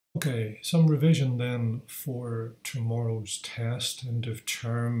Okay, some revision then for tomorrow's test, end of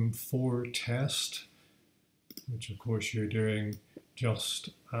term 4 test, which of course you're doing just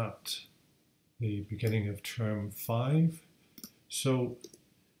at the beginning of term 5. So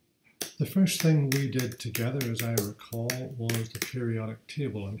the first thing we did together, as I recall, was the periodic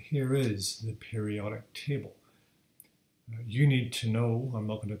table, and here is the periodic table. You need to know, I'm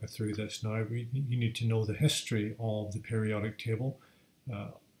not going to go through this now, but you need to know the history of the periodic table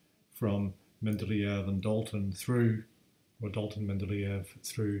from Mendeleev and Dalton through, or Dalton-Mendeleev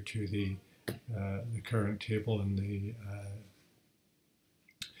through to the current table and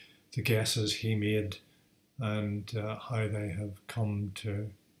the guesses he made and how they have come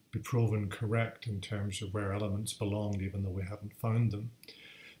to be proven correct in terms of where elements belonged, even though we haven't found them.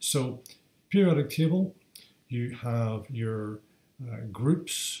 So, periodic table, you have your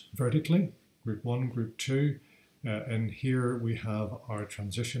groups vertically, group 1, group 2, and here we have our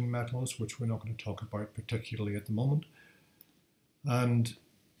transition metals, which we're not going to talk about particularly at the moment. And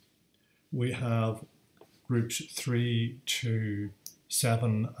we have groups 3 to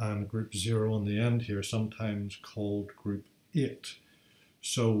 7 and group 0 on the end here, sometimes called group 8.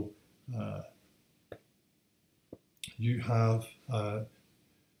 So you have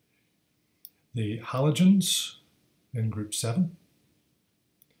the halogens in group 7.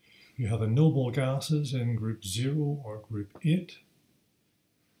 You have the noble gases in group 0 or group 8.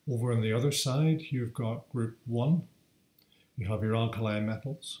 Over on the other side, you've got group 1. You have your alkali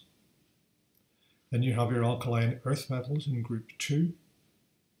metals. Then you have your alkaline earth metals in group 2.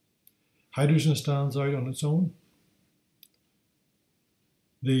 Hydrogen stands out on its own.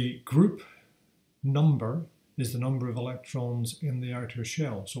 The group number is the number of electrons in the outer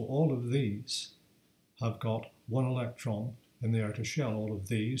shell. So all of these have got 1 electron in the outer shell. All of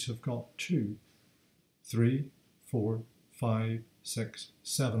these have got 2, 3, 4, 5, 6,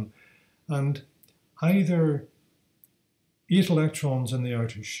 7. And either 8 electrons in the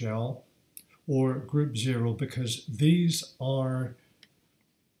outer shell or group 0, because these are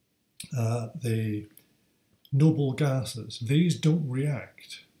the noble gases. These don't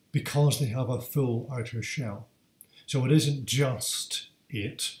react because they have a full outer shell. So it isn't just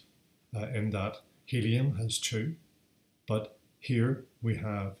 8 in that helium has 2, but here we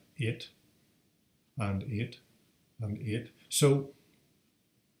have 8 and 8 and 8. So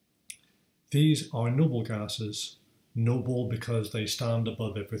these are noble gases, noble because they stand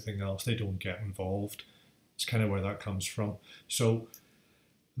above everything else. They don't get involved. It's kind of where that comes from. So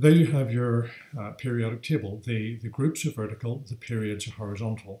there you have your periodic table. The groups are vertical, the periods are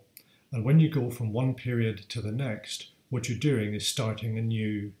horizontal. And when you go from one period to the next, what you're doing is starting a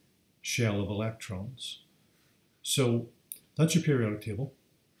new shell of electrons. So that's your periodic table.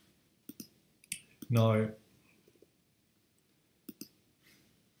 Now,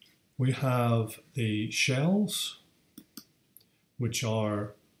 we have the shells, which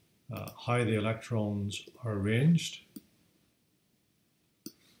are how the electrons are arranged.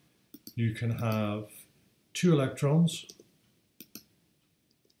 You can have 2 electrons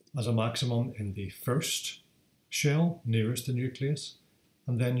as a maximum in the first shell nearest the nucleus,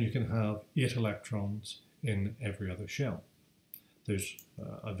 and then you can have 8 electrons in every other shell. There's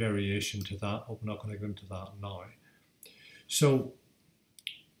a variation to that, but we're not going to go into that now. So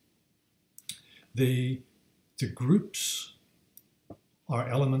the groups are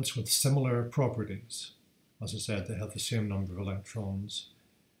elements with similar properties. As I said, they have the same number of electrons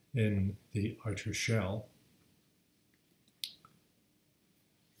in the outer shell,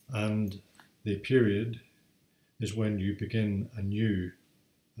 and the period is when you begin a new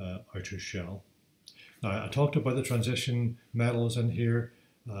outer shell. Now, I talked about the transition metals in here.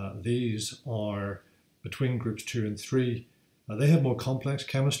 These are between groups 2 and 3. They have more complex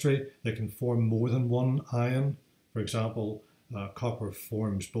chemistry. They can form more than one ion. For example, copper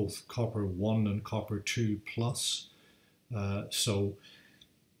forms both copper 1 and copper 2 plus. So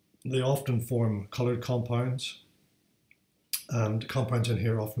they often form colored compounds, and compounds in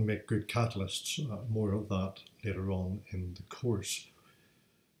here often make good catalysts. More of that later on in the course.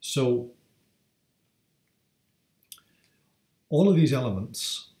 So all of these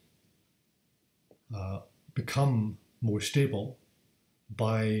elements become more stable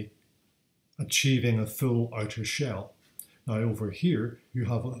by achieving a full outer shell. Now over here you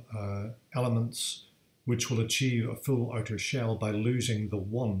have elements which will achieve a full outer shell by losing the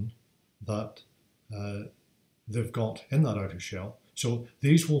 1 that they've got in that outer shell. So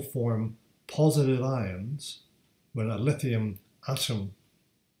these will form positive ions when a lithium atom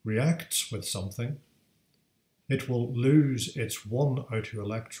reacts with something. It will lose its 1 outer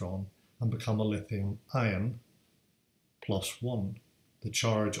electron and become a lithium ion plus 1. the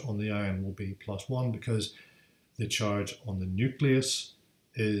charge on the ion will be +1 because the charge on the nucleus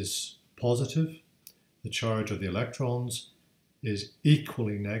is positive, the charge of the electrons is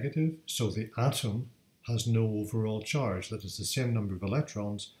equally negative, so the atom has no overall charge. That is the same number of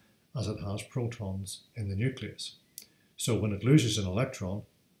electrons as it has protons in the nucleus. So when it loses an electron,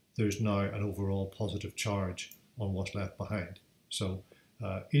 there's now an overall positive charge on what's left behind. So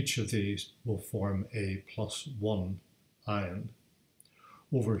each of these will form a +1 ion.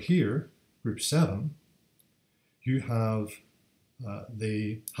 Over here, group 7, you have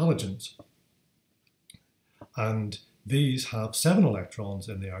the halogens. And these have 7 electrons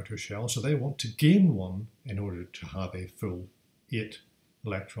in the outer shell, so they want to gain 1 in order to have a full 8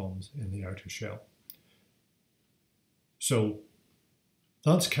 electrons in the outer shell. So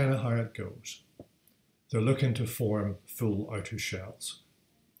that's kind of how it goes. They're looking to form full outer shells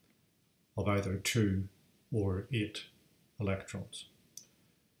of either 2 or 8 electrons.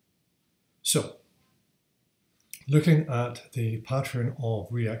 So, looking at the pattern of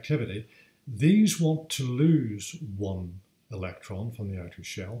reactivity, these want to lose 1 electron from the outer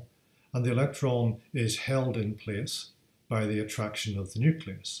shell, and the electron is held in place by the attraction of the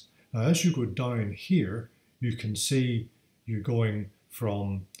nucleus. Now, as you go down here, you can see you're going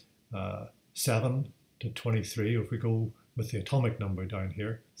from 7 to 23, or if we go with the atomic number down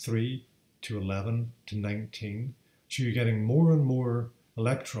here, 3 to 11 to 19. So you're getting more and more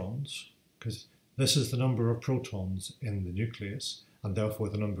electrons, because this is the number of protons in the nucleus, and therefore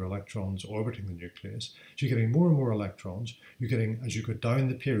the number of electrons orbiting the nucleus. So you're getting more and more electrons. You're getting, as you go down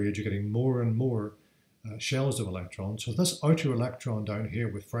the period, you're getting more and more shells of electrons. So this outer electron down here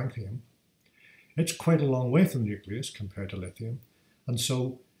with francium, it's quite a long way from the nucleus compared to lithium, and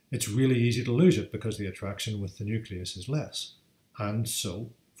so it's really easy to lose it because the attraction with the nucleus is less. And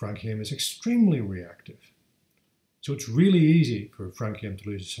so francium is extremely reactive. So it's really easy for francium to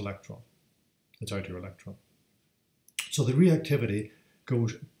lose its electron, its outer electron. So the reactivity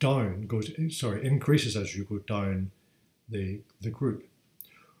goes down, increases as you go down the group.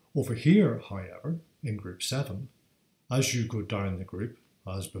 Over here, however, in group 7, as you go down the group,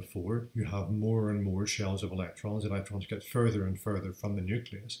 as before, you have more and more shells of electrons. Electrons get further and further from the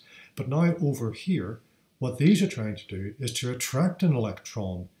nucleus. But now over here, what these are trying to do is to attract an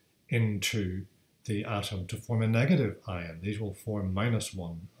electron into the atom to form a negative ion. These will form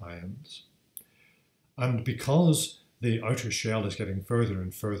 -1 ions. And because the outer shell is getting further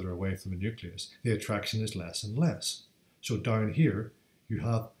and further away from the nucleus, the attraction is less and less. So down here, you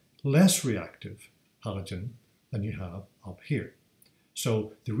have less reactive halogen than you have up here.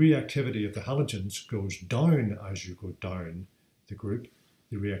 So the reactivity of the halogens goes down as you go down the group.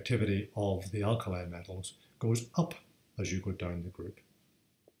 The reactivity of the alkali metals goes up as you go down the group.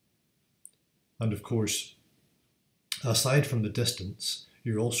 And of course, aside from the distance,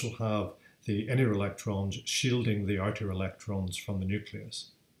 you also have the inner electrons shielding the outer electrons from the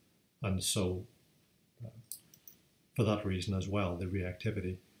nucleus. And so, for that reason as well, the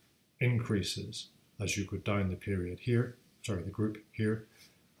reactivity increases as you go down the period here, the group here,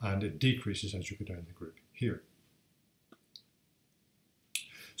 and it decreases as you go down the group here.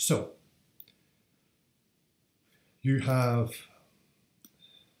 So, you have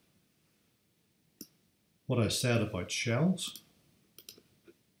what I said about shells.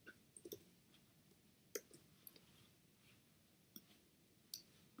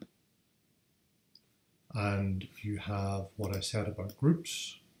 And you have what I said about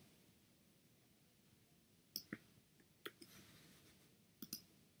groups.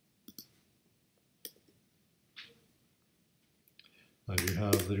 And you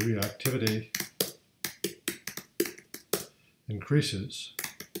have the reactivity increases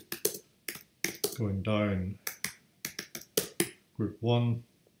going down group 1,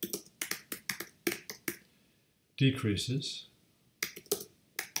 decreases,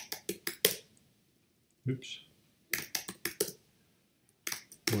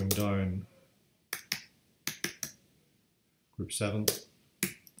 going down group 7.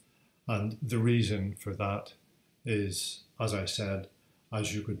 And the reason for that is, as I said,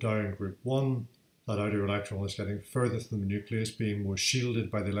 as you go down group 1, that outer electron is getting further from the nucleus, being more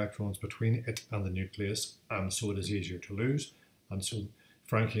shielded by the electrons between it and the nucleus, and so it is easier to lose. And so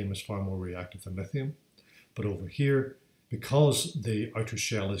francium is far more reactive than lithium. But over here, because the outer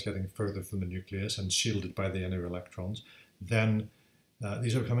shell is getting further from the nucleus and shielded by the inner electrons, then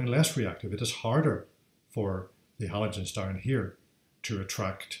these are becoming less reactive. It is harder for the halogens down here to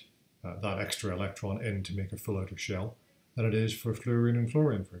attract that extra electron in to make a full outer shell than it is for fluorine and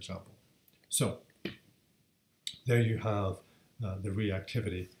fluorine, for example. So there you have the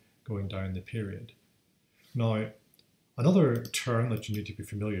reactivity going down the period. Now, Another term that you need to be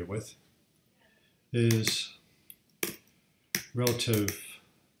familiar with is relative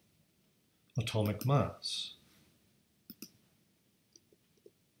atomic mass.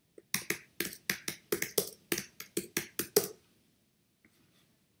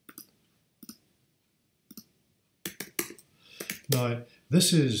 Now,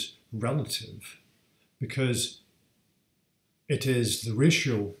 this is relative because it is the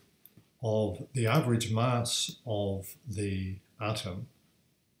ratio of the average mass of the atom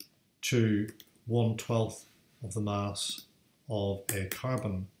to 1/12 of the mass of a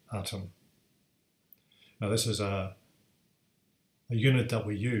carbon atom. Now, this is a unit that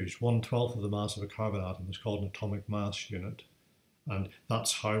we use. 1/12 of the mass of a carbon atom is called an atomic mass unit, and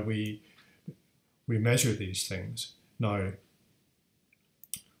that's how we measure these things. Now,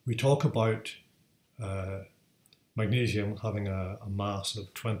 we talk about magnesium having a mass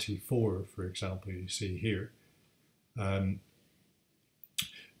of 24, for example, you see here. Now,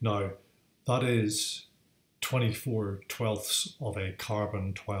 that is 24/12 of a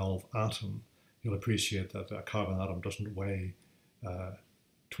carbon-12 atom. You'll appreciate that a carbon atom doesn't weigh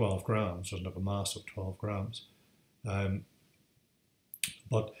 12 grams, doesn't have a mass of 12 grams.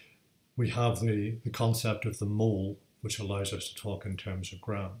 But we have the concept of the mole, which allows us to talk in terms of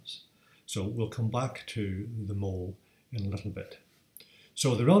grams. So we'll come back to the mole in a little bit.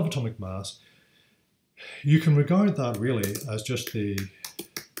 So the relative atomic mass, you can regard that really as just the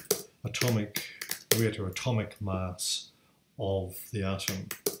atomic weight or atomic mass of the atom,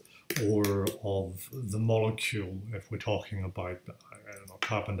 or of the molecule. If we're talking about, I don't know,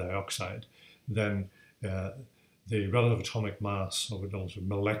 carbon dioxide, then the relative atomic mass, or relative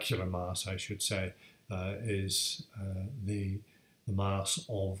molecular mass, I should say, is the mass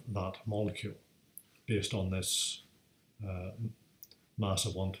of that molecule based on this mass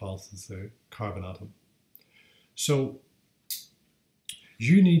of 1/12 of the carbon atom. So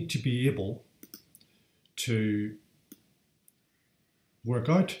you need to be able to work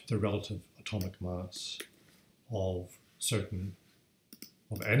out the relative atomic mass of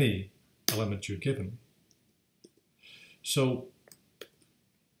any element you're given. So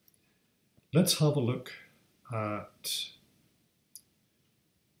let's have a look at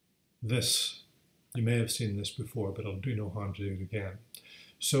this. You may have seen this before, but I'll do no harm to do it again.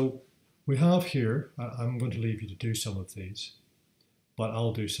 So we have here, I'm going to leave you to do some of these, but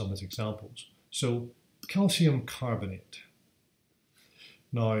I'll do some as examples. So calcium carbonate.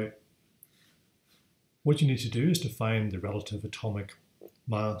 Now, what you need to do is to find the relative atomic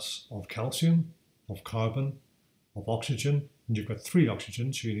mass of calcium, of carbon, of oxygen, and you've got 3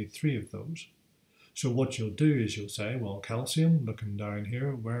 oxygens, so you need 3 of those. So what you'll do is you'll say, well, calcium, looking down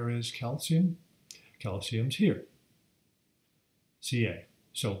here, where is calcium? Calcium's here, Ca.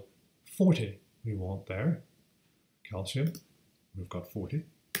 So 40 we want there, calcium, we've got 40.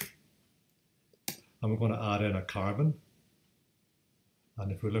 And we're going to add in a carbon.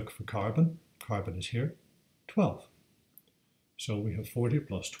 And if we look for carbon, carbon is here, 12. So we have 40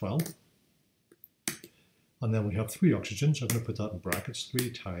 plus 12. And then we have 3 oxygens, so I'm going to put that in brackets,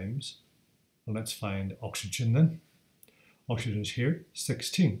 3 times. And let's find oxygen then. Oxygen is here,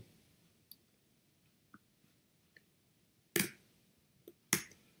 16.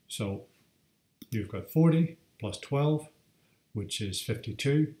 So you've got 40 plus 12, which is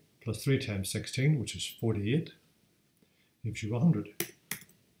 52, plus 3 times 16, which is 48, gives you 100.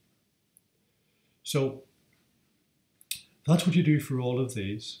 So that's what you do for all of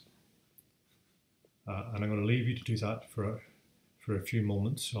these. And I'm going to leave you to do that for a few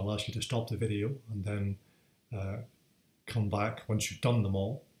moments. So I'll ask you to stop the video and then come back once you've done them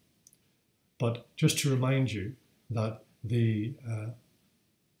all. But just to remind you that the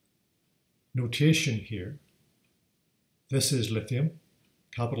notation here, this is lithium,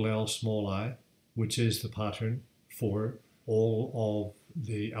 capital L, small I, which is the pattern for all of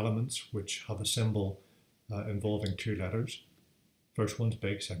the elements which have a symbol involving 2 letters. First one's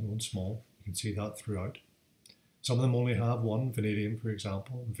big, second one's small. You can see that throughout. Some of them only have 1, vanadium for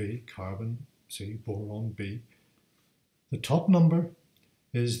example, V, carbon, C, boron, B. The top number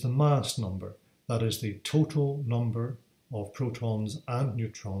is the mass number. That is the total number of protons and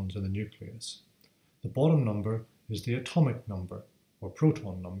neutrons in the nucleus. The bottom number is the atomic number, or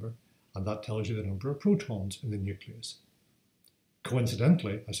proton number, and that tells you the number of protons in the nucleus.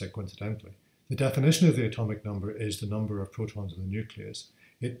 Coincidentally, I said coincidentally, the definition of the atomic number is the number of protons in the nucleus.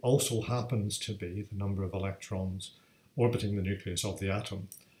 It also happens to be the number of electrons orbiting the nucleus of the atom,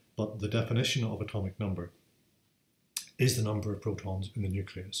 but the definition of atomic number is the number of protons in the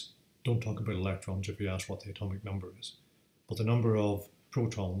nucleus. Don't talk about electrons if you ask what the atomic number is, but the number of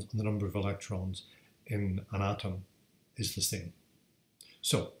protons and the number of electrons in an atom is the same.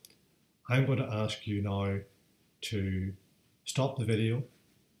 So I'm going to ask you now to stop the video,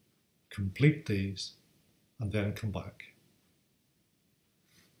 complete these, and then come back.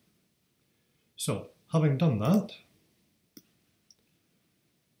 So having done that,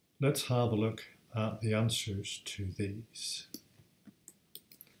 let's have a look at the answers to these.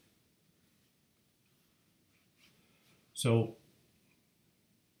 So,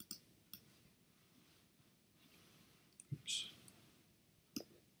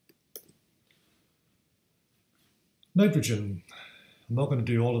 nitrogen. I'm not going to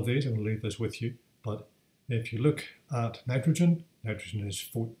do all of these, I'm going to leave this with you, but if you look at nitrogen, nitrogen is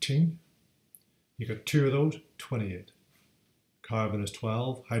 14. You got 2 of those, 28. Carbon is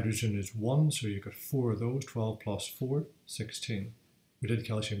 12, hydrogen is 1, so you got 4 of those, 12 plus 4, 16. We did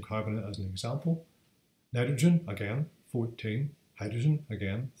calcium carbonate as an example. Nitrogen, again, 14. Hydrogen,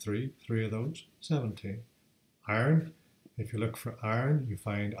 again, 3 of those, 17. Iron, if you look for iron, you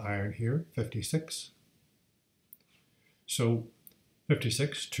find iron here, 56. So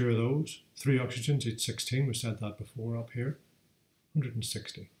 56, 2 of those, 3 oxygens, each 16, we said that before up here,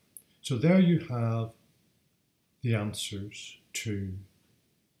 160. So there you have the answers to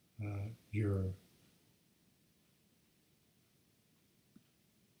your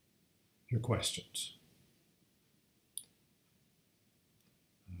questions.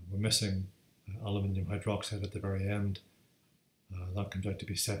 We're missing aluminium hydroxide at the very end. That comes out to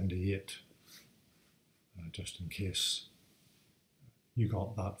be 78, just in case you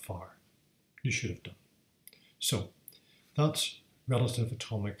got that far. You should have done. So that's relative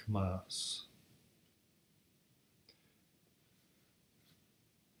atomic mass.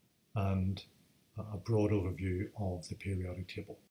 And a broad overview of the periodic table.